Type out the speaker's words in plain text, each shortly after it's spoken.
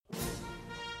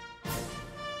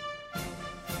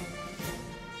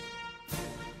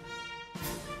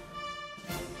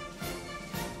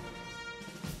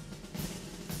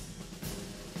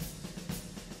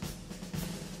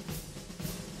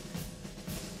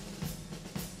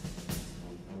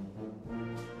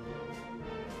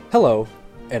Hello,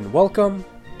 and welcome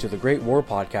to the Great War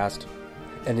Podcast,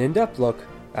 an in-depth look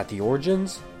at the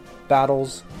origins,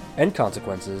 battles, and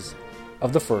consequences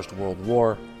of the First World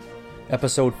War.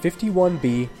 Episode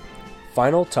 51B,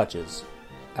 Final Touches,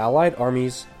 Allied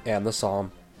Armies and the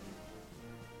Somme.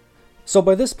 So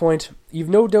by this point, you've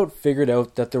no doubt figured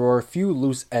out that there are a few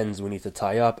loose ends we need to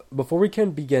tie up before we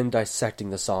can begin dissecting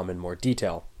the Somme in more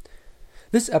detail.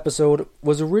 This episode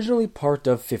was originally part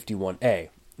of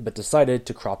 51A, but decided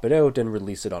to crop it out and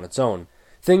release it on its own.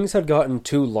 Things had gotten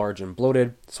too large and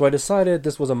bloated, so I decided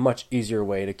this was a much easier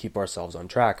way to keep ourselves on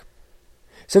track.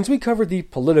 Since we covered the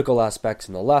political aspects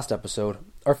in the last episode,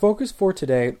 our focus for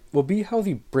today will be how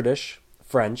the British,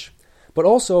 French, but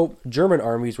also German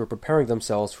armies were preparing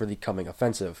themselves for the coming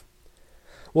offensive.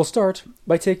 We'll start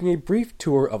by taking a brief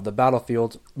tour of the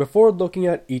battlefield before looking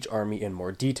at each army in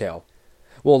more detail.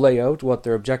 We'll lay out what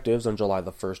their objectives on July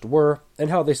the 1st were and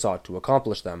how they sought to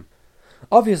accomplish them.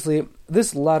 Obviously,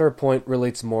 this latter point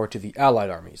relates more to the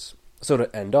Allied armies, so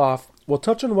to end off, we'll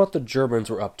touch on what the Germans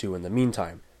were up to in the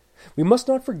meantime. We must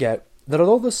not forget that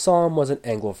although the Somme was an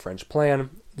Anglo-French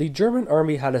plan, the German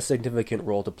army had a significant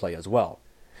role to play as well.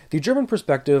 The German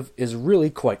perspective is really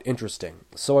quite interesting,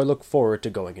 so I look forward to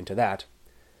going into that.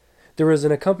 There is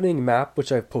an accompanying map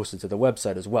which I've posted to the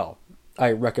website as well.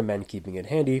 I recommend keeping it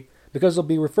handy, because I'll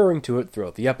be referring to it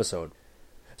throughout the episode.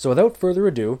 So without further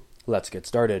ado, let's get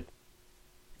started.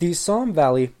 The Somme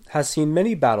Valley has seen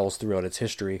many battles throughout its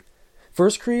history.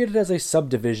 First created as a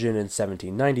subdivision in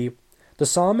 1790, the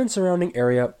Somme and surrounding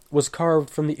area was carved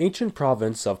from the ancient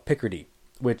province of Picardy,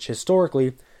 which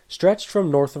historically stretched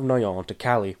from north of Noyon to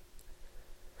Calais.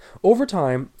 Over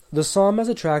time, the Somme has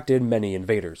attracted many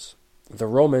invaders. The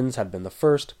Romans had been the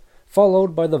first,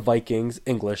 followed by the Vikings,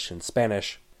 English, and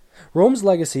Spanish. Rome's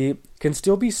legacy can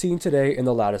still be seen today in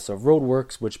the lattice of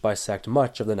roadworks which bisect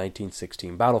much of the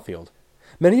 1916 battlefield.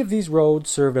 Many of these roads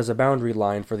served as a boundary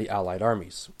line for the Allied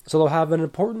armies, so they'll have an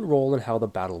important role in how the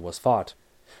battle was fought.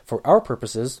 For our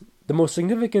purposes, the most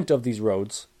significant of these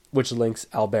roads, which links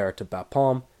Albert to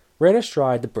Bapaume, ran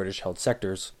astride the British-held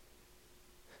sectors.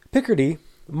 Picardy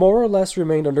more or less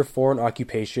remained under foreign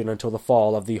occupation until the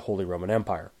fall of the Holy Roman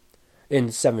Empire. In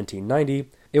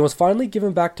 1790, it was finally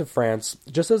given back to France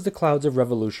just as the clouds of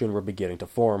revolution were beginning to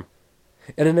form.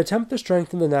 In an attempt to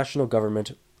strengthen the national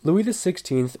government, Louis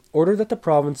XVI ordered that the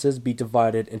provinces be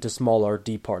divided into smaller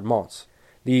départements.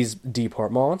 These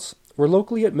départements were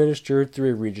locally administered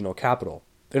through a regional capital,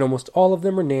 and almost all of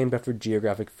them were named after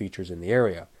geographic features in the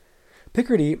area.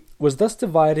 Picardy was thus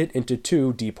divided into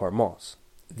two départements,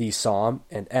 the Somme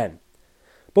and Aisne,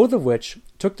 both of which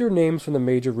took their names from the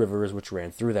major rivers which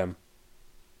ran through them.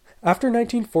 After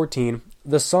 1914,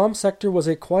 the Somme sector was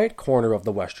a quiet corner of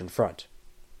the Western Front.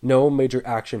 No major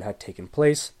action had taken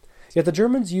place, yet the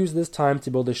Germans used this time to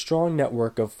build a strong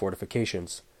network of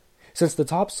fortifications. Since the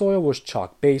topsoil was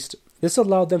chalk-based, this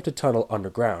allowed them to tunnel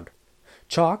underground.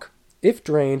 Chalk, if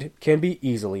drained, can be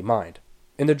easily mined,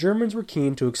 and the Germans were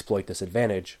keen to exploit this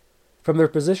advantage. From their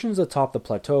positions atop the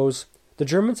plateaus, the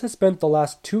Germans had spent the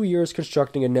last 2 years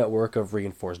constructing a network of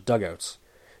reinforced dugouts.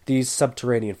 These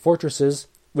subterranean fortresses,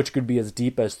 which could be as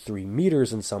deep as 3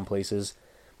 meters in some places,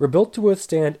 were built to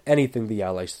withstand anything the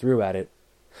Allies threw at it.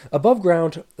 Above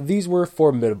ground, these were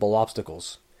formidable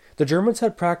obstacles. The Germans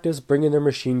had practiced bringing their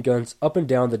machine guns up and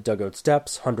down the dugout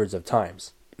steps hundreds of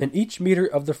times, and each meter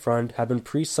of the front had been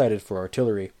pre-sighted for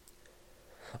artillery.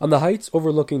 On the heights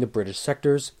overlooking the British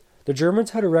sectors, the Germans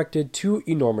had erected 2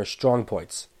 enormous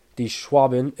strongpoints, the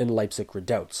Schwaben and Leipzig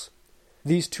redoubts.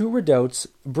 These 2 redoubts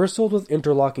bristled with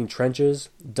interlocking trenches,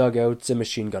 dugouts, and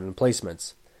machine gun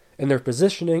emplacements, and their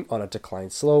positioning on a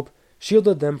declined slope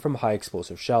shielded them from high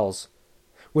explosive shells.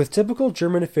 With typical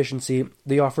German efficiency,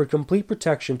 they offered complete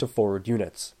protection to forward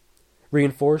units.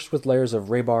 Reinforced with layers of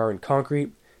rebar and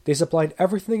concrete, they supplied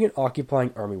everything an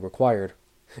occupying army required.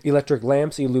 Electric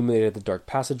lamps illuminated the dark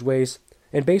passageways,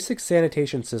 and basic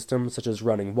sanitation systems such as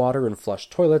running water and flush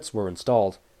toilets were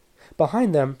installed.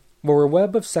 Behind them were a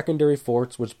web of secondary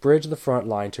forts which bridged the front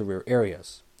line to rear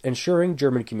areas, ensuring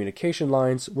German communication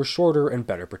lines were shorter and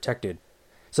better protected.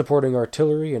 Supporting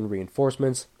artillery and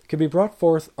reinforcements could be brought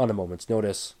forth on a moment's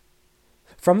notice.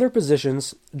 From their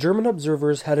positions, German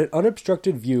observers had an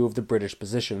unobstructed view of the British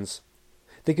positions.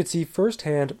 They could see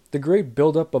firsthand the great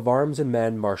buildup of arms and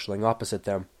men marshalling opposite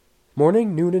them.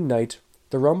 Morning, noon, and night,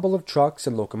 the rumble of trucks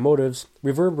and locomotives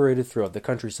reverberated throughout the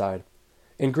countryside,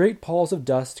 and great palls of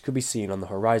dust could be seen on the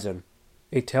horizon,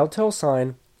 a telltale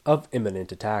sign of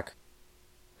imminent attack.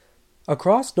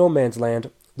 Across no man's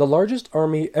land, the largest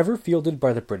army ever fielded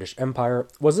by the British Empire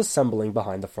was assembling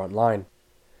behind the front line.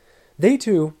 They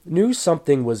too knew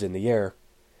something was in the air.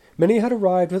 Many had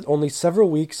arrived with only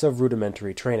several weeks of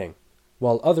rudimentary training,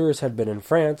 while others had been in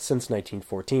France since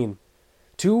 1914.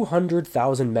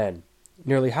 200,000 men,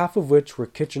 nearly half of which were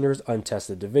Kitchener's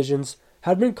untested divisions,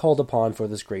 had been called upon for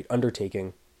this great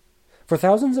undertaking. For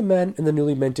thousands of men in the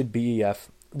newly minted BEF,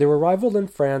 their arrival in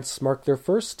France marked their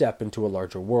first step into a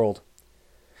larger world.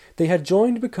 They had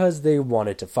joined because they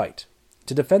wanted to fight,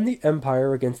 to defend the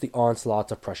empire against the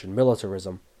onslaughts of Prussian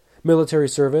militarism. Military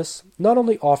service not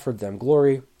only offered them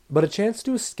glory, but a chance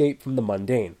to escape from the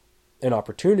mundane, an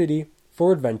opportunity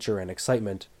for adventure and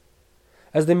excitement.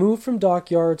 As they moved from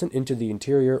dockyards and into the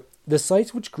interior, the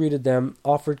sights which greeted them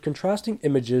offered contrasting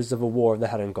images of a war that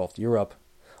had engulfed Europe.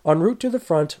 En route to the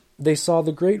front, they saw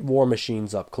the great war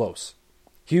machines up close.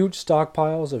 Huge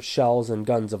stockpiles of shells and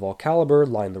guns of all caliber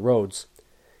lined the roads.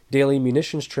 Daily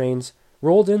munitions trains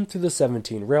rolled in through the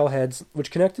 17 railheads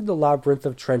which connected the labyrinth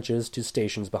of trenches to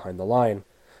stations behind the line.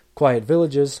 Quiet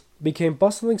villages became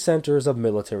bustling centers of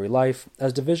military life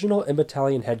as divisional and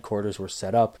battalion headquarters were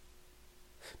set up.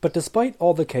 But despite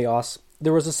all the chaos,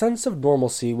 there was a sense of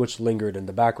normalcy which lingered in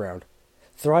the background.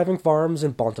 Thriving farms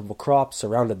and bountiful crops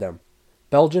surrounded them.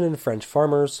 Belgian and French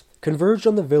farmers converged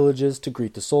on the villages to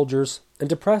greet the soldiers and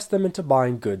to press them into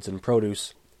buying goods and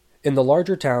produce. In the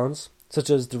larger towns, such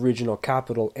as the regional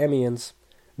capital Amiens,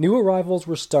 new arrivals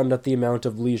were stunned at the amount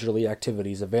of leisurely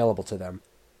activities available to them.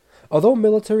 Although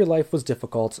military life was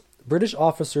difficult, British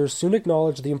officers soon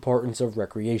acknowledged the importance of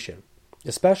recreation,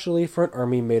 especially for an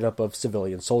army made up of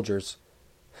civilian soldiers.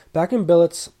 Back in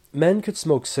billets, men could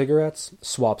smoke cigarettes,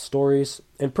 swap stories,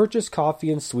 and purchase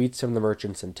coffee and sweets from the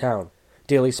merchants in town.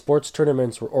 Daily sports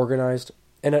tournaments were organized,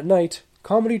 and at night,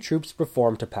 comedy troupes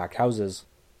performed to packed houses.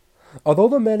 Although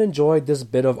the men enjoyed this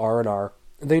bit of R&R,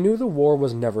 they knew the war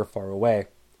was never far away.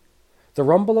 The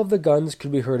rumble of the guns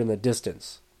could be heard in the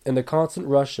distance, and the constant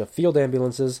rush of field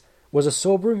ambulances was a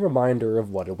sobering reminder of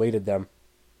what awaited them.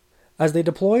 As they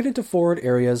deployed into forward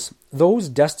areas, those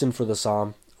destined for the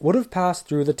Somme would have passed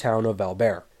through the town of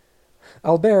Albert.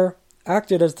 Albert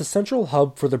acted as the central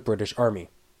hub for the British Army.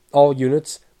 All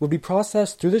units would be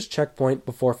processed through this checkpoint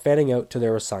before fanning out to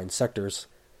their assigned sectors.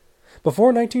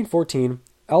 Before 1914,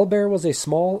 Albert was a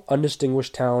small,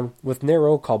 undistinguished town with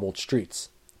narrow cobbled streets,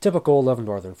 typical of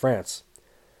northern France.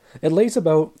 It lays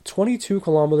about 22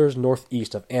 kilometers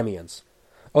northeast of Amiens.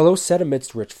 Although set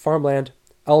amidst rich farmland,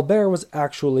 Albert was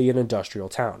actually an industrial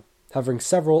town, having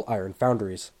several iron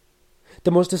foundries.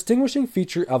 The most distinguishing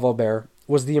feature of Albert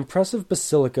was the impressive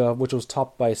basilica which was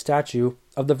topped by a statue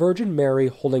of the Virgin Mary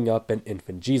holding up an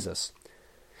infant Jesus.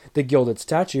 The gilded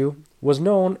statue was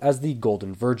known as the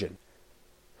Golden Virgin.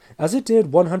 As it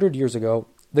did 100 years ago,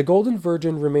 the Golden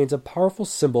Virgin remains a powerful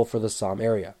symbol for the Somme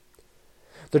area.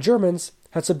 The Germans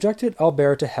had subjected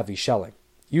Albert to heavy shelling,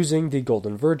 using the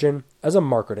Golden Virgin as a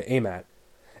marker to aim at.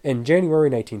 In January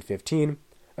 1915,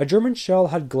 a German shell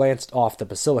had glanced off the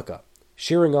basilica,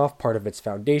 shearing off part of its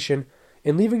foundation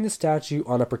and leaving the statue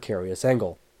on a precarious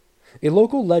angle. A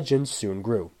local legend soon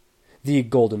grew. The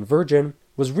Golden Virgin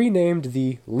was renamed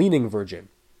the Leaning Virgin,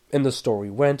 and the story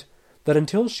went that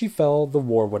until she fell, the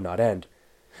war would not end.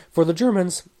 For the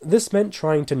Germans, this meant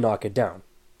trying to knock it down,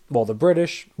 while the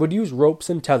British would use ropes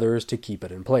and tethers to keep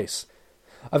it in place.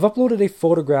 I've uploaded a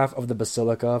photograph of the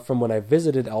basilica from when I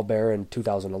visited Albert in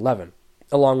 2011,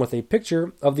 along with a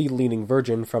picture of the Leaning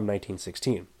Virgin from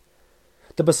 1916.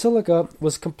 The basilica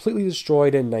was completely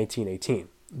destroyed in 1918,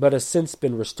 but has since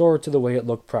been restored to the way it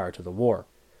looked prior to the war.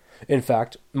 In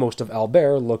fact, most of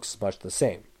Albert looks much the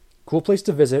same. Cool place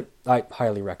to visit, I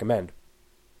highly recommend.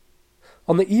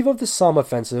 On the eve of the Somme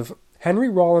offensive, Henry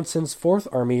Rawlinson's 4th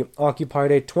Army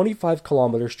occupied a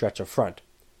 25-kilometer stretch of front,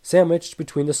 sandwiched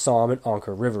between the Somme and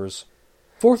Ancre rivers.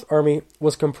 4th Army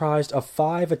was comprised of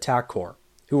 5 attack corps,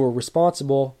 who were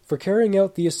responsible for carrying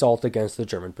out the assault against the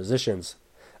German positions.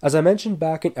 As I mentioned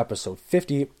back in episode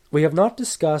 50, we have not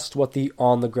discussed what the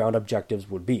on-the-ground objectives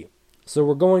would be, so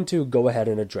we're going to go ahead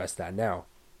and address that now.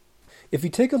 If you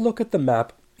take a look at the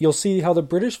map, you'll see how the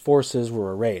British forces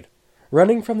were arrayed.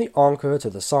 Running from the Ancre to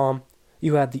the Somme,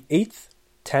 you had the 8th,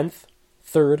 10th,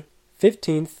 3rd,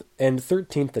 15th, and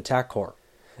 13th Attack Corps.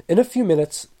 In a few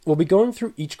minutes, we'll be going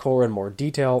through each corps in more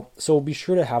detail, so we'll be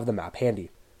sure to have the map handy.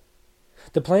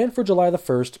 The plan for July the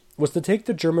 1st was to take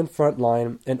the German front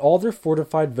line and all their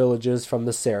fortified villages from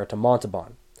the Serre to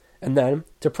Montauban, and then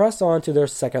to press on to their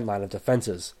second line of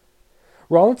defenses.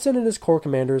 Rawlinson and his corps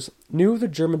commanders knew the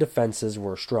German defenses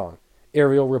were strong.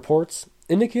 Aerial reports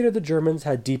indicated the Germans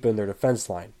had deepened their defense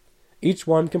line, each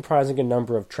one comprising a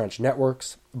number of trench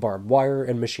networks, barbed wire,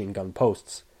 and machine gun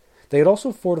posts. They had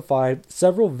also fortified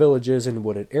several villages in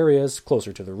wooded areas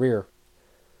closer to the rear.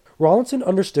 Rawlinson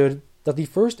understood that the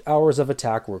first hours of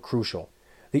attack were crucial.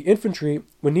 The infantry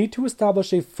would need to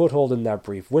establish a foothold in that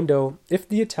brief window if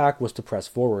the attack was to press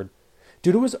forward.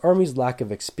 Due to his army's lack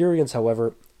of experience,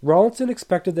 however, Rawlinson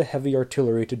expected the heavy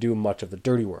artillery to do much of the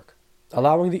dirty work,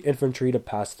 allowing the infantry to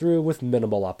pass through with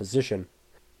minimal opposition.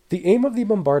 The aim of the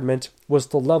bombardment was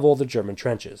to level the German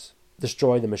trenches,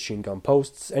 destroy the machine gun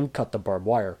posts, and cut the barbed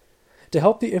wire. To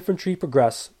help the infantry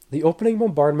progress, the opening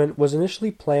bombardment was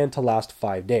initially planned to last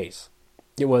 5 days.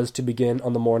 It was to begin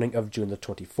on the morning of June the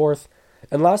 24th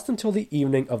and last until the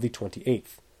evening of the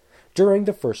 28th. During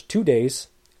the first 2 days,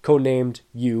 codenamed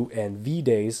U and V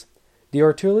days, the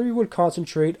artillery would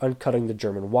concentrate on cutting the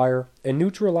German wire and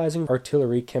neutralizing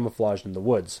artillery camouflaged in the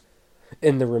woods.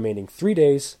 In the remaining 3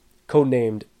 days,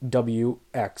 codenamed W,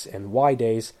 X, and Y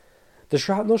days, the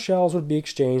shrapnel shells would be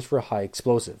exchanged for high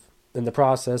explosive, and the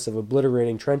process of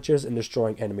obliterating trenches and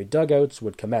destroying enemy dugouts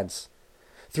would commence.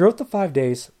 Throughout the 5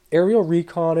 days, aerial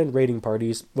recon and raiding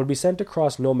parties would be sent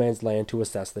across no man's land to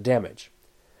assess the damage.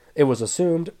 It was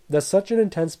assumed that such an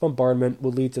intense bombardment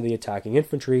would lead to the attacking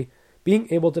infantry being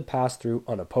able to pass through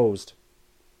unopposed.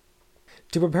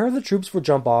 To prepare the troops for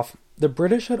jump-off, the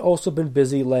British had also been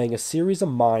busy laying a series of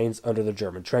mines under the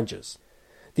German trenches.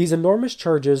 These enormous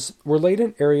charges were laid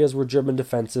in areas where German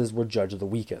defenses were judged the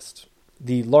weakest.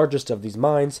 The largest of these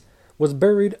mines was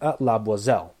buried at La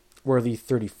Boiselle, where the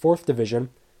 34th Division,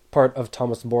 part of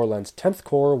Thomas Morland's 10th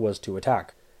Corps, was to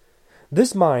attack.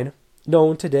 This mine,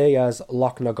 known today as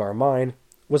Lochnagar Mine,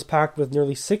 was packed with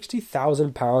nearly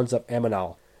 60,000 pounds of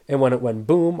ammonal, and when it went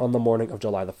boom on the morning of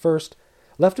July the 1st,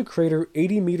 left a crater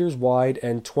 80 meters wide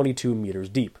and 22 meters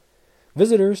deep.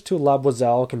 Visitors to La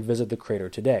Boiselle can visit the crater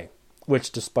today,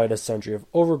 which, despite a century of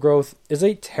overgrowth, is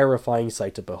a terrifying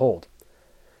sight to behold.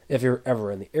 If you're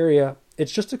ever in the area,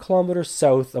 it's just a kilometer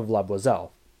south of La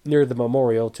Boiselle, near the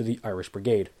memorial to the Irish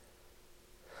Brigade.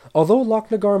 Although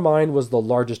Lochnagar Mine was the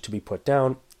largest to be put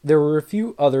down, there were a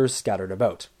few others scattered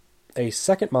about. A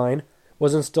second mine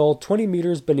was installed 20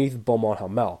 meters beneath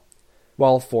Beaumont-Hamel,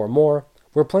 while 4 more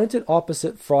were planted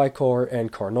opposite Fricourt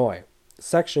and Carnoy,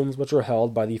 sections which were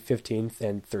held by the 15th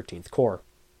and 13th Corps.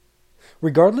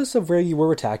 Regardless of where you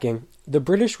were attacking, the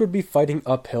British would be fighting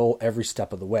uphill every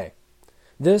step of the way.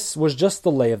 This was just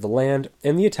the lay of the land,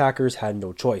 and the attackers had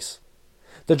no choice.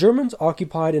 The Germans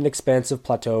occupied an expansive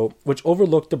plateau which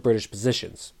overlooked the British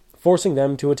positions, forcing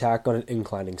them to attack on an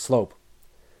inclining slope.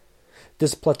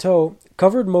 This plateau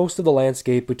covered most of the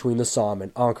landscape between the Somme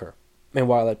and Ancre, and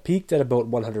while it peaked at about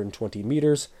 120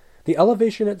 meters, the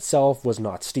elevation itself was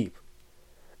not steep.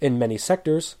 In many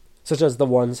sectors, such as the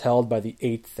ones held by the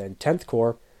 8th and 10th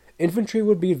Corps, infantry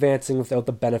would be advancing without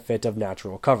the benefit of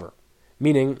natural cover,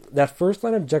 meaning that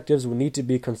first-line objectives would need to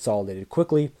be consolidated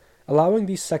quickly, allowing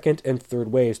the second and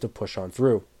third waves to push on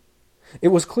through. It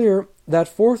was clear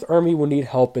that 4th Army would need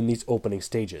help in these opening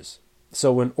stages,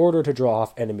 so in order to draw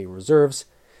off enemy reserves,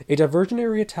 a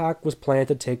diversionary attack was planned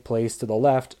to take place to the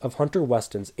left of Hunter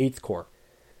Weston's 8th Corps.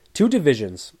 2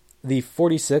 divisions, the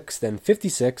 46th and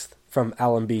 56th from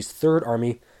Allenby's 3rd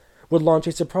Army, would launch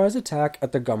a surprise attack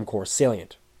at the Gumcourt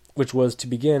salient, which was to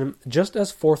begin just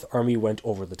as 4th Army went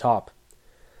over the top.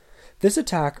 This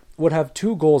attack would have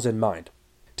 2 goals in mind: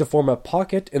 to form a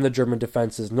pocket in the German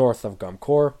defenses north of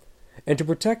Gumcourt, and to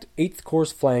protect 8th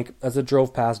Corps' flank as it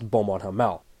drove past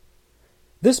Beaumont-Hamel.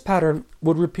 This pattern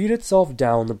would repeat itself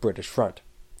down the British front.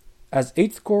 As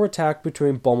 8th Corps attacked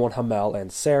between Beaumont-Hamel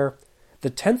and Serre, the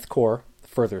 10th Corps,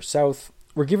 further south,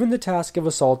 were given the task of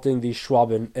assaulting the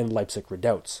Schwaben and Leipzig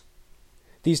redoubts.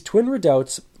 These twin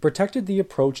redoubts protected the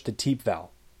approach to Thiepval,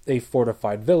 a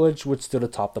fortified village which stood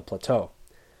atop the plateau.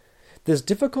 This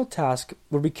difficult task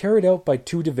would be carried out by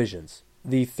 2 divisions,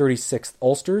 the 36th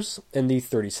Ulsters and the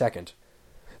 32nd.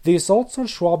 The assaults on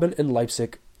Schwaben and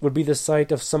Leipzig would be the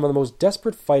site of some of the most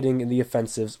desperate fighting in the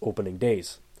offensive's opening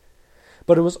days.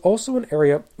 But it was also an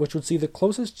area which would see the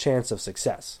closest chance of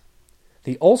success.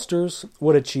 The Ulsters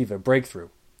would achieve a breakthrough,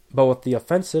 but with the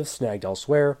offensive snagged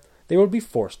elsewhere, they would be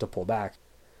forced to pull back.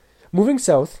 Moving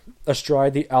south,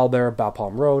 astride the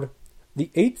Albert-Bapaume Road, the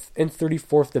 8th and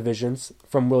 34th Divisions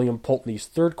from William Pulteney's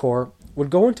 3rd Corps would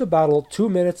go into battle 2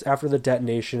 minutes after the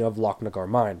detonation of Lochnagar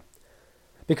Mine.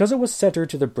 Because it was centered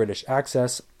to the British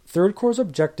axis, 3rd Corps'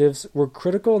 objectives were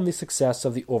critical in the success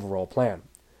of the overall plan.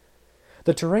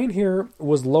 The terrain here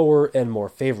was lower and more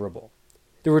favorable.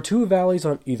 There were 2 valleys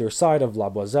on either side of La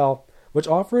Boiselle, which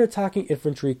offered attacking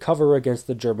infantry cover against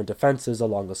the German defenses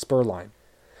along the spur line.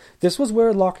 This was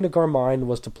where Lochnagar Mine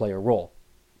was to play a role.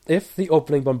 If the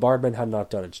opening bombardment had not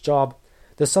done its job,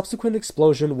 the subsequent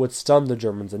explosion would stun the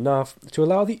Germans enough to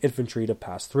allow the infantry to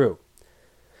pass through.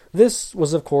 This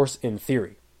was, of course, in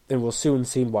theory, and will soon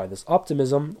see why this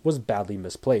optimism was badly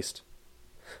misplaced.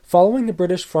 Following the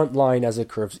British front line as it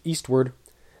curves eastward,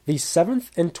 the 7th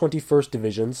and 21st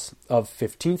Divisions of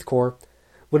 15th Corps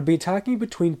would be attacking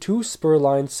between two spur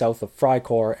lines south of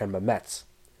Fricourt and Mametz.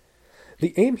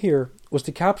 The aim here was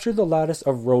to capture the lattice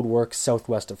of roadworks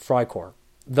southwest of Fricourt,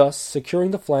 thus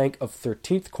securing the flank of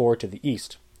 13th Corps to the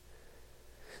east.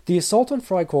 The assault on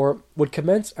Fricourt would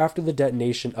commence after the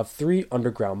detonation of 3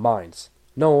 underground mines,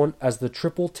 known as the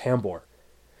Triple Tambour.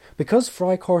 Because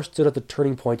Fricourt stood at the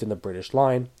turning point in the British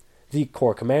line, the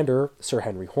Corps commander, Sir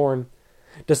Henry Horne,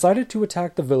 decided to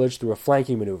attack the village through a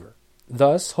flanking maneuver,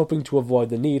 thus hoping to avoid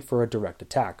the need for a direct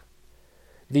attack.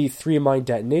 The 3-mine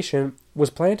detonation was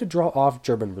planned to draw off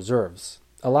German reserves,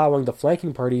 allowing the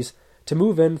flanking parties to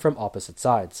move in from opposite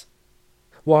sides.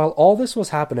 While all this was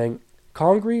happening,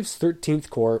 Congreve's 13th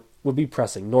Corps would be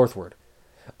pressing northward.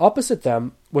 Opposite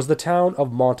them was the town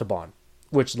of Montauban,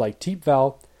 which, like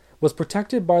Thiepval, was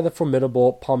protected by the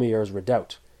formidable Pommiers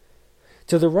Redoubt.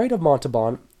 To the right of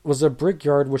Montauban was a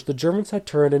brickyard which the Germans had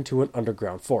turned into an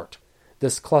underground fort.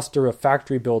 This cluster of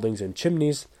factory buildings and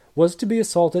chimneys was to be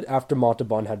assaulted after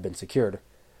Montauban had been secured.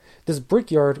 This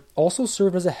brickyard also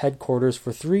served as a headquarters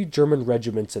for 3 German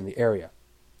regiments in the area.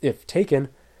 If taken,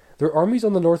 their armies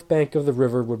on the north bank of the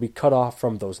river would be cut off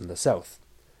from those in the south.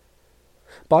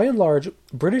 By and large,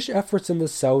 British efforts in the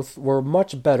south were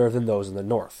much better than those in the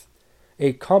north.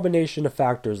 A combination of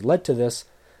factors led to this,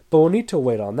 but we'll need to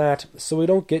wait on that so we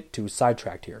don't get too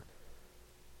sidetracked here.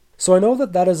 So I know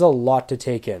that is a lot to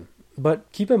take in,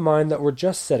 but keep in mind that we're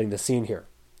just setting the scene here.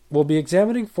 We'll be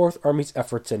examining 4th Army's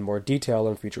efforts in more detail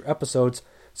in future episodes,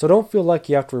 so don't feel like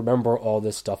you have to remember all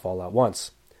this stuff all at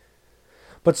once.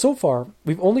 But so far,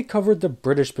 we've only covered the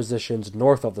British positions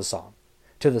north of the Somme.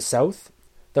 To the south,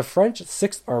 the French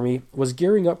 6th Army was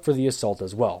gearing up for the assault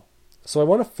as well, so I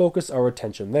want to focus our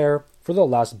attention there for the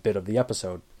last bit of the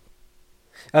episode.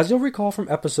 As you'll recall from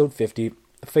episode 50,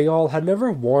 Fayolle had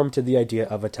never warmed to the idea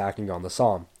of attacking on the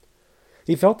Somme.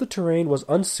 He felt the terrain was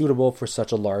unsuitable for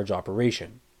such a large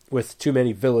operation, with too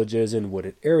many villages and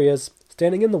wooded areas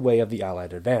standing in the way of the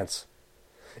Allied advance.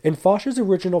 In Foch's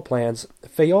original plans,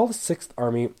 Fayolle's 6th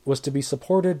Army was to be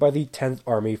supported by the 10th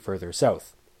Army further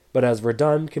south, but as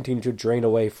Verdun continued to drain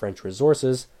away French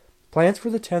resources, plans for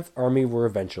the 10th Army were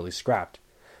eventually scrapped.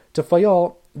 To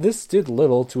Fayolle, this did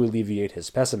little to alleviate his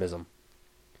pessimism.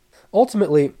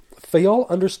 Ultimately, Fayolle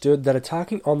understood that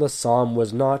attacking on the Somme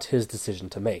was not his decision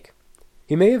to make.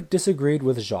 He may have disagreed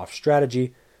with Joffre's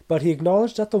strategy, but he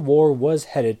acknowledged that the war was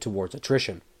headed towards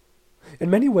attrition. In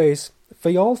many ways,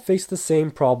 Fayolle faced the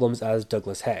same problems as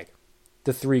Douglas Haig.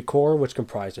 The 3 corps which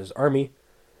comprised his army,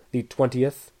 the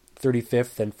 20th,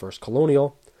 35th, and 1st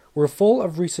Colonial, were full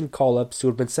of recent call-ups who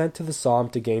had been sent to the Somme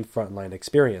to gain frontline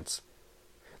experience.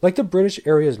 Like the British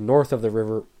areas north of the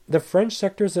river, the French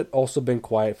sectors had also been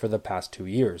quiet for the past 2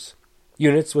 years.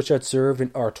 Units which had served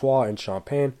in Artois and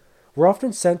Champagne were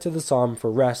often sent to the Somme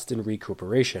for rest and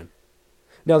recuperation.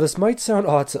 Now this might sound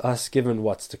odd to us given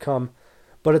what's to come,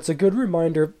 but it's a good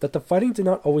reminder that the fighting did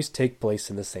not always take place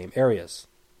in the same areas.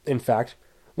 In fact,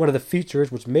 one of the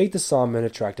features which made the Somme an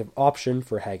attractive option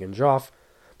for Haig and Joffre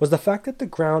was the fact that the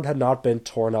ground had not been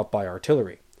torn up by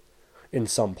artillery. In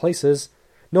some places,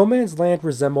 no man's land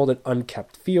resembled an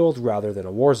unkept field rather than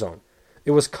a war zone.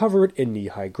 It was covered in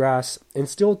knee-high grass and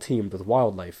still teemed with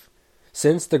wildlife.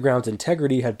 Since the ground's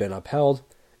integrity had been upheld,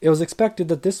 it was expected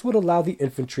that this would allow the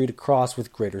infantry to cross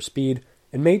with greater speed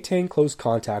and maintain close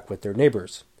contact with their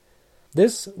neighbors.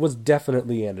 This was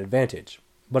definitely an advantage,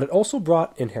 but it also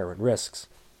brought inherent risks.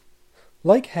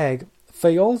 Like Haig,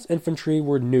 Fayolle's infantry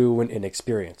were new and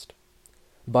inexperienced.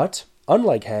 But,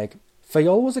 unlike Haig,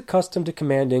 Fayolle was accustomed to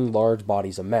commanding large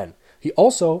bodies of men. He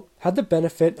also had the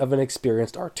benefit of an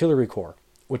experienced artillery corps,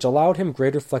 which allowed him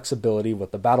greater flexibility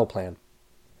with the battle plan.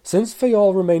 Since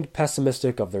Fayolle remained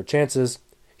pessimistic of their chances,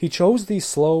 he chose the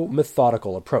slow,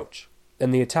 methodical approach,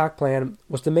 and the attack plan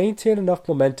was to maintain enough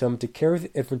momentum to carry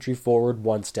the infantry forward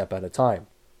one step at a time.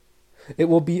 It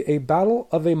will be a battle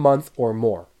of a month or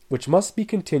more, which must be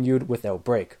continued without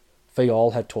break,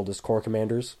 Fayolle had told his corps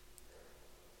commanders.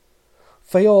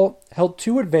 Fayolle held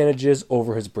 2 advantages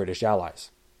over his British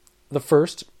allies. The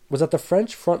first was that the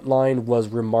French front line was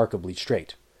remarkably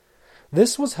straight.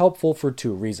 This was helpful for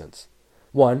 2 reasons.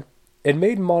 1, it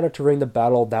made monitoring the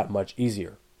battle that much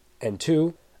easier, and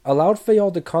 2, allowed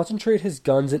Fayolle to concentrate his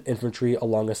guns and infantry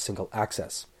along a single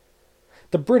axis.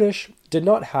 The British did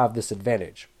not have this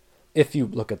advantage. If you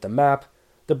look at the map,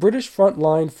 the British front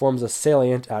line forms a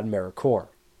salient at Mericourt,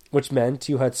 which meant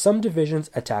you had some divisions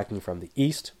attacking from the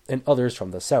east and others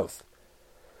from the south.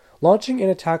 Launching an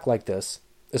attack like this,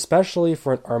 especially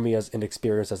for an army as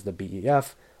inexperienced as the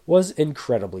BEF, was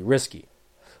incredibly risky.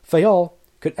 Fayolle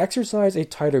could exercise a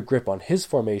tighter grip on his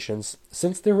formations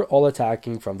since they were all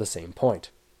attacking from the same point.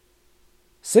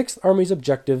 6th Army's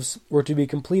objectives were to be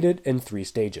completed in 3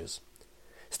 stages.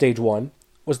 Stage 1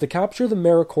 was to capture the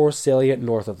Maricourt salient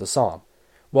north of the Somme,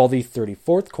 while the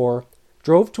 34th Corps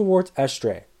drove towards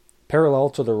Estrée, parallel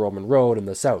to the Roman road in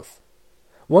the south.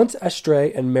 Once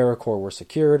Estrée and Maricourt were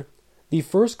secured, the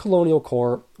 1st Colonial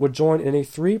Corps would join in a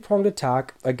 3-pronged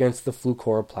attack against the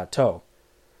Floucourt Plateau.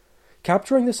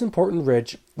 Capturing this important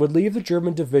ridge would leave the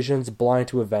German divisions blind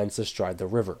to events astride the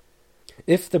river.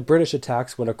 If the British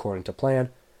attacks went according to plan,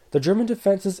 the German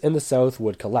defenses in the south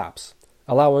would collapse,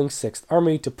 allowing 6th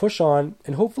Army to push on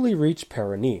and hopefully reach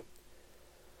Périgny.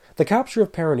 The capture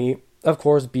of Périgny, of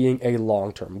course, being a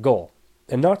long-term goal,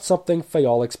 and not something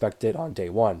Fayolle expected on day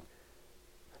 1.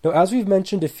 Now, as we've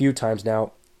mentioned a few times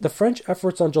now, the French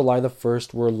efforts on July the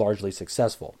 1st were largely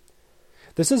successful.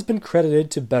 This has been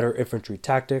credited to better infantry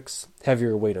tactics,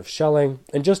 heavier weight of shelling,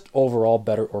 and just overall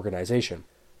better organization.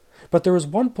 But there is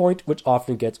one point which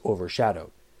often gets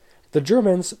overshadowed. The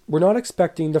Germans were not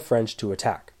expecting the French to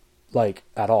attack,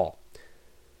 at all.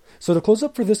 So to close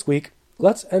up for this week,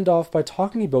 let's end off by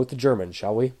talking about the Germans,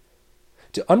 shall we?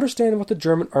 To understand what the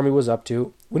German army was up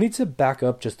to, we need to back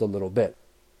up just a little bit.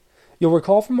 You'll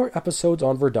recall from our episodes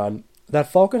on Verdun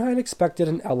that Falkenhayn expected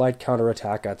an Allied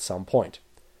counterattack at some point.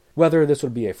 Whether this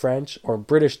would be a French or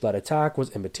British-led attack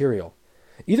was immaterial.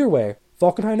 Either way,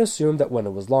 Falkenhayn assumed that when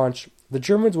it was launched, the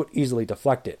Germans would easily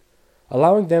deflect it,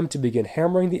 allowing them to begin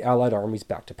hammering the Allied armies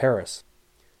back to Paris.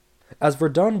 As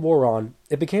Verdun wore on,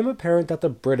 it became apparent that the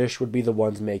British would be the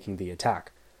ones making the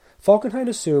attack. Falkenhayn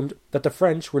assumed that the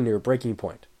French were near breaking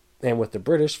point, and with the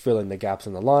British filling the gaps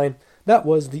in the line, that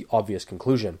was the obvious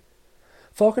conclusion.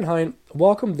 Falkenhayn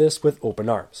welcomed this with open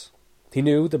arms. He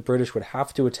knew the British would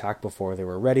have to attack before they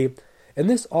were ready, and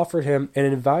this offered him an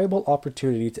invaluable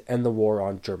opportunity to end the war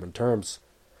on German terms.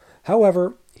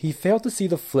 However, he failed to see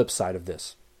the flip side of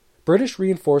this. British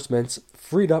reinforcements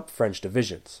freed up French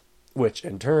divisions, which,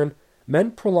 in turn,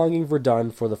 meant prolonging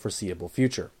Verdun for the foreseeable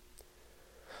future.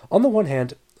 On the one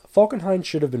hand, Falkenhayn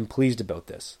should have been pleased about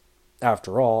this.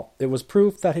 After all, it was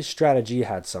proof that his strategy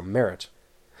had some merit.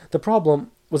 The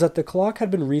problem was that the clock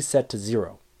had been reset to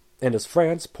 0, and as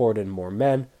France poured in more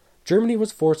men, Germany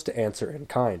was forced to answer in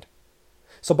kind.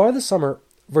 So by the summer,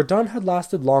 Verdun had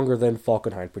lasted longer than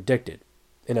Falkenhayn predicted,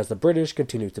 and as the British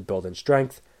continued to build in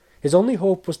strength, his only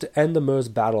hope was to end the Meuse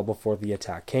battle before the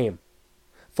attack came.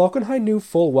 Falkenhayn knew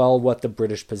full well what the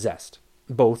British possessed,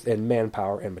 both in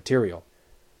manpower and material.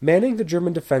 Manning the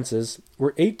German defenses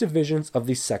were 8 divisions of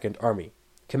the 2nd Army,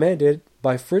 commanded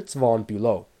by Fritz von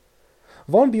Bülow.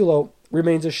 Von Bülow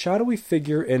remains a shadowy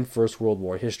figure in First World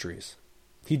War histories.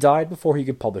 He died before he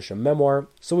could publish a memoir,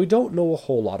 so we don't know a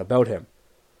whole lot about him.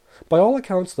 By all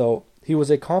accounts, though, he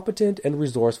was a competent and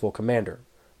resourceful commander.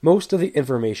 Most of the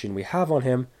information we have on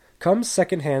him comes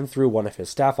secondhand through one of his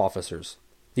staff officers,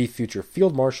 the future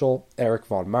Field Marshal Erich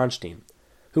von Manstein,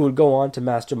 who would go on to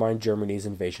mastermind Germany's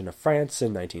invasion of France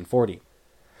in 1940.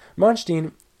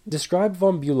 Manstein described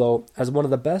von Bülow as one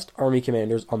of the best army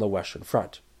commanders on the Western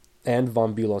Front, and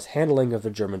von Bülow's handling of the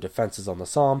German defenses on the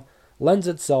Somme lends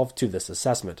itself to this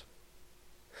assessment.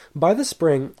 By the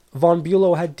spring, von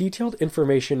Bülow had detailed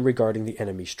information regarding the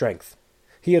enemy's strength.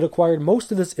 He had acquired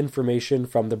most of this information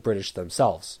from the British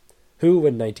themselves, who,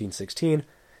 in 1916,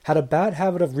 had a bad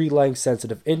habit of relaying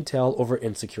sensitive intel over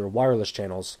insecure wireless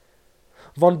channels.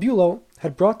 Von Bülow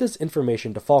had brought this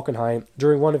information to Falkenhayn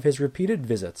during one of his repeated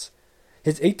visits.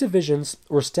 His 8 divisions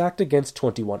were stacked against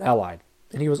 21 Allied,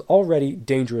 and he was already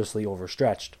dangerously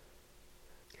overstretched.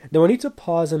 Now I need to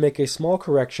pause and make a small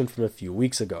correction from a few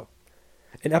weeks ago.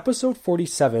 In episode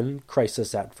 47,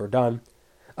 Crisis at Verdun,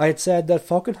 I had said that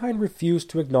Falkenhayn refused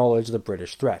to acknowledge the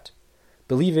British threat,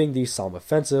 believing the Somme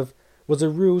offensive was a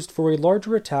ruse for a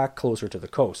larger attack closer to the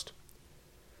coast.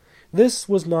 This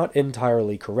was not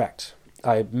entirely correct.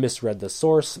 I misread the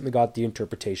source and got the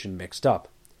interpretation mixed up.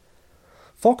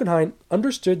 Falkenhayn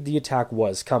understood the attack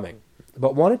was coming,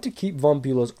 but wanted to keep von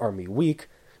Bülow's army weak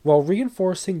while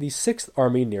reinforcing the 6th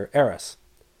Army near Arras.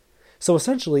 So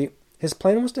essentially, his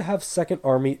plan was to have 2nd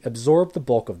Army absorb the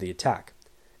bulk of the attack,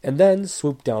 and then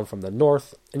swoop down from the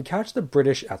north and catch the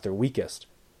British at their weakest.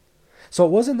 So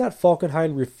it wasn't that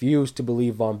Falkenhayn refused to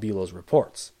believe von Bülow's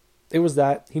reports. It was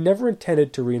that he never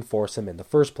intended to reinforce him in the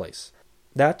first place.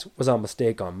 That was a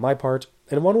mistake on my part,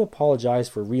 and I want to apologize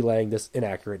for relaying this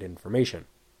inaccurate information.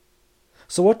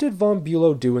 So what did von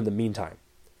Bülow do in the meantime?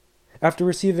 After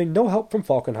receiving no help from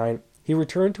Falkenhayn, he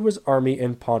returned to his army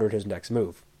and pondered his next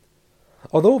move.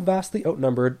 Although vastly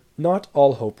outnumbered, not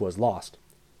all hope was lost.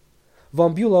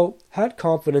 Von Bülow had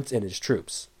confidence in his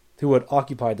troops, who had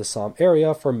occupied the Somme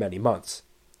area for many months,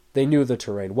 They knew the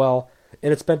terrain well,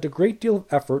 and had spent a great deal of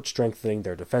effort strengthening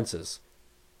their defenses.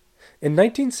 In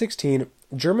 1916,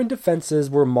 German defenses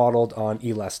were modeled on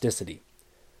elasticity.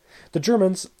 The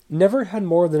Germans never had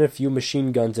more than a few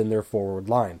machine guns in their forward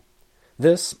line.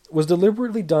 This was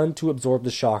deliberately done to absorb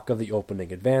the shock of the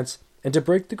opening advance and to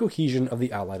break the cohesion of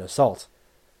the Allied assault.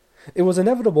 It was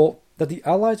inevitable that the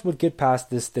Allies would get past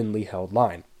this thinly held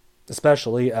line,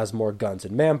 especially as more guns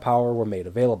and manpower were made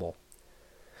available.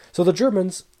 So the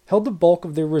Germans held the bulk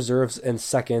of their reserves in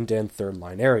second and third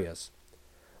line areas.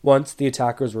 Once the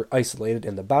attackers were isolated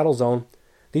in the battle zone,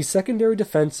 these secondary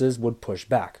defenses would push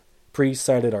back.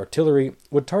 Pre-sighted artillery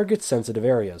would target sensitive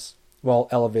areas, while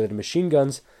elevated machine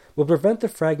guns would prevent the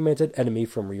fragmented enemy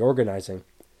from reorganizing.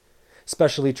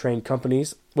 Specially trained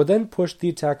companies would then push the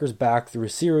attackers back through a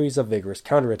series of vigorous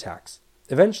counterattacks,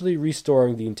 eventually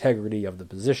restoring the integrity of the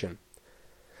position.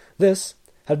 This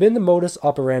had been the modus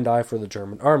operandi for the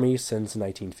German army since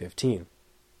 1915.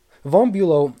 Von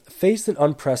Bülow faced an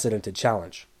unprecedented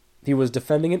challenge. He was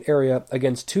defending an area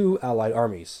against two Allied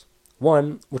armies,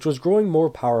 one which was growing more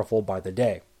powerful by the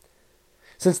day.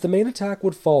 Since the main attack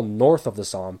would fall north of the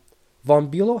Somme,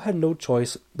 von Bülow had no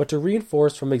choice but to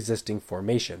reinforce from existing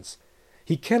formations.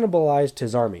 He cannibalized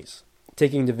his armies,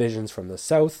 taking divisions from the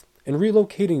south and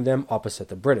relocating them opposite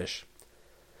the British.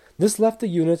 This left the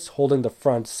units holding the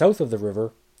front south of the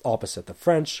river, opposite the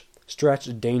French,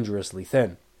 stretched dangerously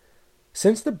thin.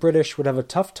 Since the British would have a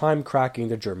tough time cracking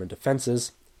the German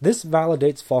defenses, this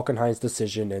validates Falkenhayn's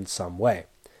decision in some way.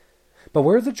 But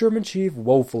where the German chief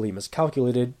woefully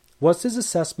miscalculated was his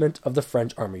assessment of the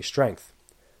French army's strength.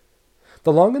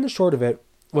 The long and the short of it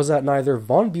was that neither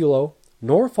von Bülow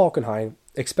nor Falkenhayn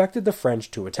expected the French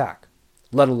to attack,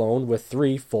 let alone with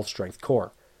 3 full-strength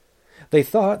corps. They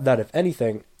thought that, if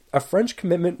anything, a French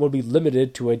commitment would be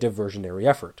limited to a diversionary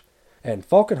effort, and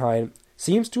Falkenhayn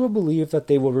seems to have believed that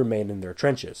they would remain in their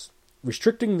trenches,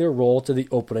 restricting their role to the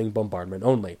opening bombardment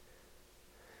only.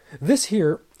 This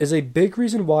here is a big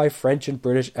reason why French and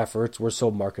British efforts were so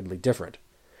markedly different.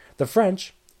 The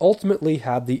French ultimately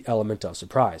had the element of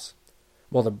surprise,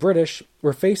 while the British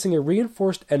were facing a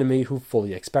reinforced enemy who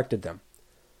fully expected them.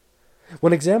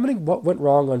 When examining what went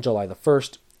wrong on July the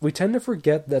 1st, we tend to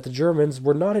forget that the Germans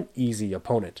were not an easy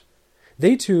opponent.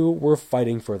 They too were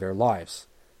fighting for their lives.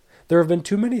 There have been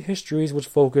too many histories which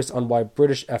focus on why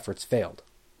British efforts failed,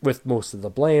 with most of the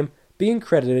blame being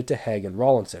credited to Haig and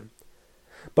Rawlinson.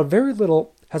 But very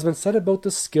little has been said about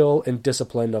the skill and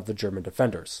discipline of the German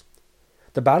defenders.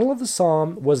 The Battle of the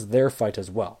Somme was their fight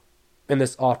as well, and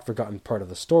this oft-forgotten part of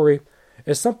the story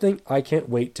is something I can't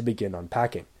wait to begin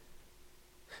unpacking.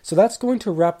 So that's going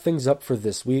to wrap things up for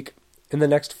this week. In the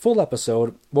next full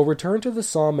episode, we'll return to the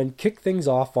Somme and kick things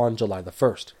off on July the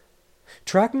 1st.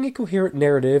 Tracking a coherent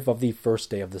narrative of the first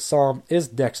day of the Somme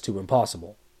is next to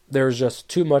impossible. There's just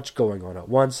too much going on at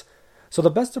once, so the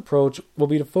best approach will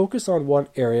be to focus on one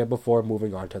area before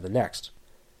moving on to the next.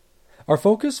 Our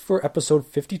focus for episode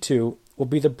 52 will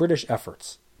be the British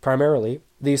efforts, primarily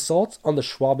the assaults on the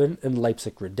Schwaben and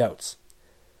Leipzig redoubts.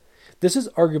 This is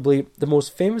arguably the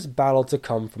most famous battle to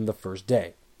come from the first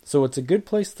day, so it's a good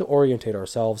place to orientate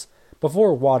ourselves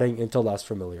before wadding into less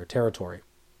familiar territory.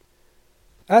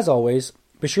 As always,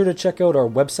 be sure to check out our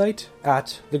website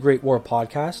at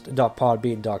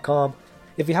thegreatwarpodcast.podbean.com.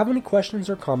 If you have any questions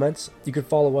or comments, you can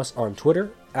follow us on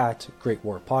Twitter at Great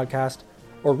War Podcast,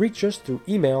 or reach us through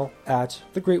email at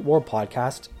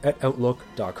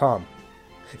thegreatwarpodcast@outlook.com.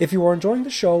 If you are enjoying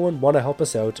the show and want to help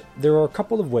us out, there are a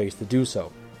couple of ways to do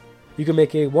so. You can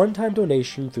make a one-time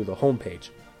donation through the homepage.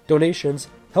 Donations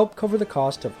help cover the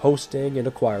cost of hosting and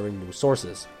acquiring new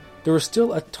sources. There is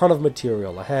still a ton of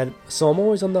material ahead, so I'm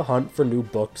always on the hunt for new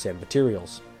books and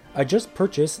materials. I just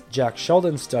purchased Jack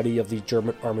Sheldon's study of the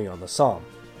German Army on the Somme.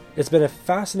 It's been a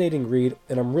fascinating read,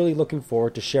 and I'm really looking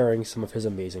forward to sharing some of his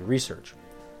amazing research.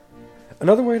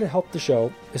 Another way to help the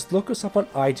show is to look us up on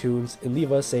iTunes and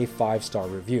leave us a 5-star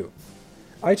review.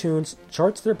 iTunes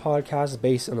charts their podcasts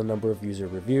based on the number of user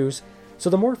reviews,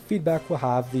 so the more feedback we'll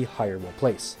have, the higher we'll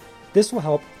place. This will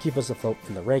help keep us afloat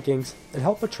in the rankings and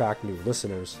help attract new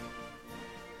listeners.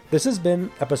 This has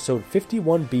been episode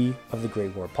 51B of the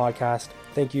Great War Podcast.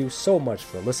 Thank you so much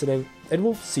for listening, and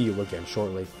we'll see you again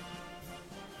shortly.